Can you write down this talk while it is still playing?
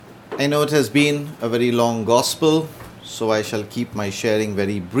I know it has been a very long gospel, so I shall keep my sharing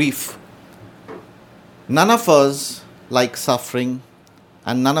very brief. None of us like suffering,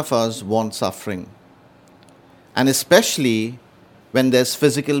 and none of us want suffering, and especially when there's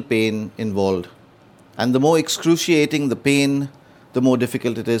physical pain involved. And the more excruciating the pain, the more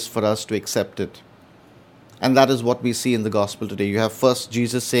difficult it is for us to accept it. And that is what we see in the gospel today. You have first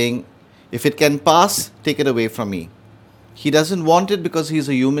Jesus saying, "If it can pass, take it away from me." He doesn't want it because he's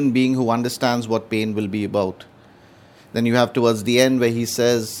a human being who understands what pain will be about. Then you have towards the end where he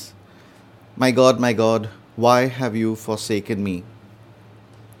says, my God, why have you forsaken me?"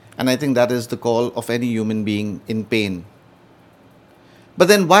 And I think that is the call of any human being in pain. But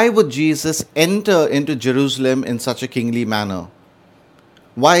then why would Jesus enter into Jerusalem in such a kingly manner?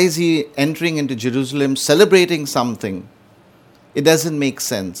 Why is he entering into Jerusalem celebrating something? It doesn't make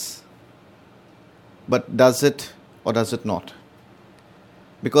sense. But does it or does it not?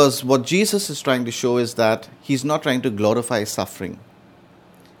 Because what Jesus is trying to show is that he's not trying to glorify suffering.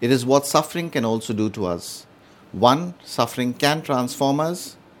 It is what suffering can also do to us. One, suffering can transform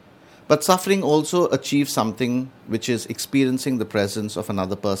us, but suffering also achieves something, which is experiencing the presence of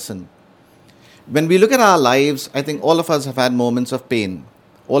another person. When we look at our lives, I think all of us have had moments of pain.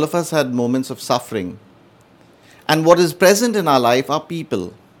 All of us had moments of suffering. And what is present in our life are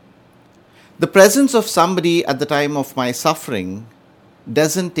people. The presence of somebody at the time of my suffering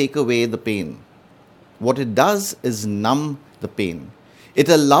doesn't take away the pain. What it does is numb the pain. It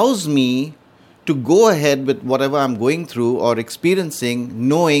allows me to go ahead with whatever I'm going through or experiencing,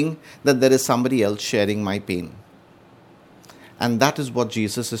 knowing that there is somebody else sharing my pain. And that is what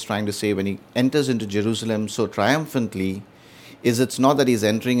Jesus is trying to say when he enters into Jerusalem so triumphantly, is it's not that he's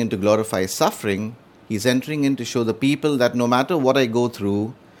entering in to glorify suffering, he's entering in to show the people that no matter what I go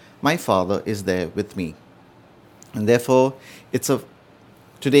through, my Father is there with me. And therefore,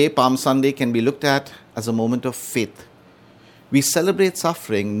 today, Palm Sunday can be looked at as a moment of faith. We celebrate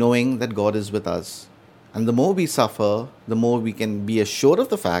suffering knowing that God is with us. And the more we suffer, the more we can be assured of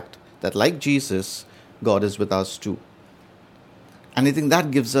the fact that like Jesus, God is with us too. And I think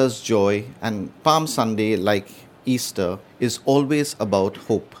that gives us joy. And Palm Sunday, like Easter, is always about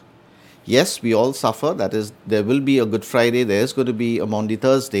hope. Yes, we all suffer. That is, there will be a Good Friday, there is going to be a Maundy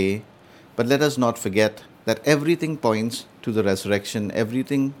Thursday. But let us not forget that everything points to the resurrection,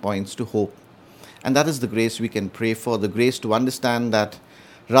 everything points to hope. And that is the grace we can pray for, the grace to understand that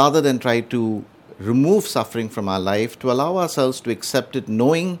rather than try to remove suffering from our life, to allow ourselves to accept it,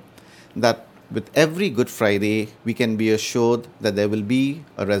 knowing that with every Good Friday, we can be assured that there will be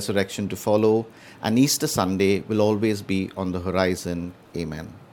a resurrection to follow, and Easter Sunday will always be on the horizon. Amen.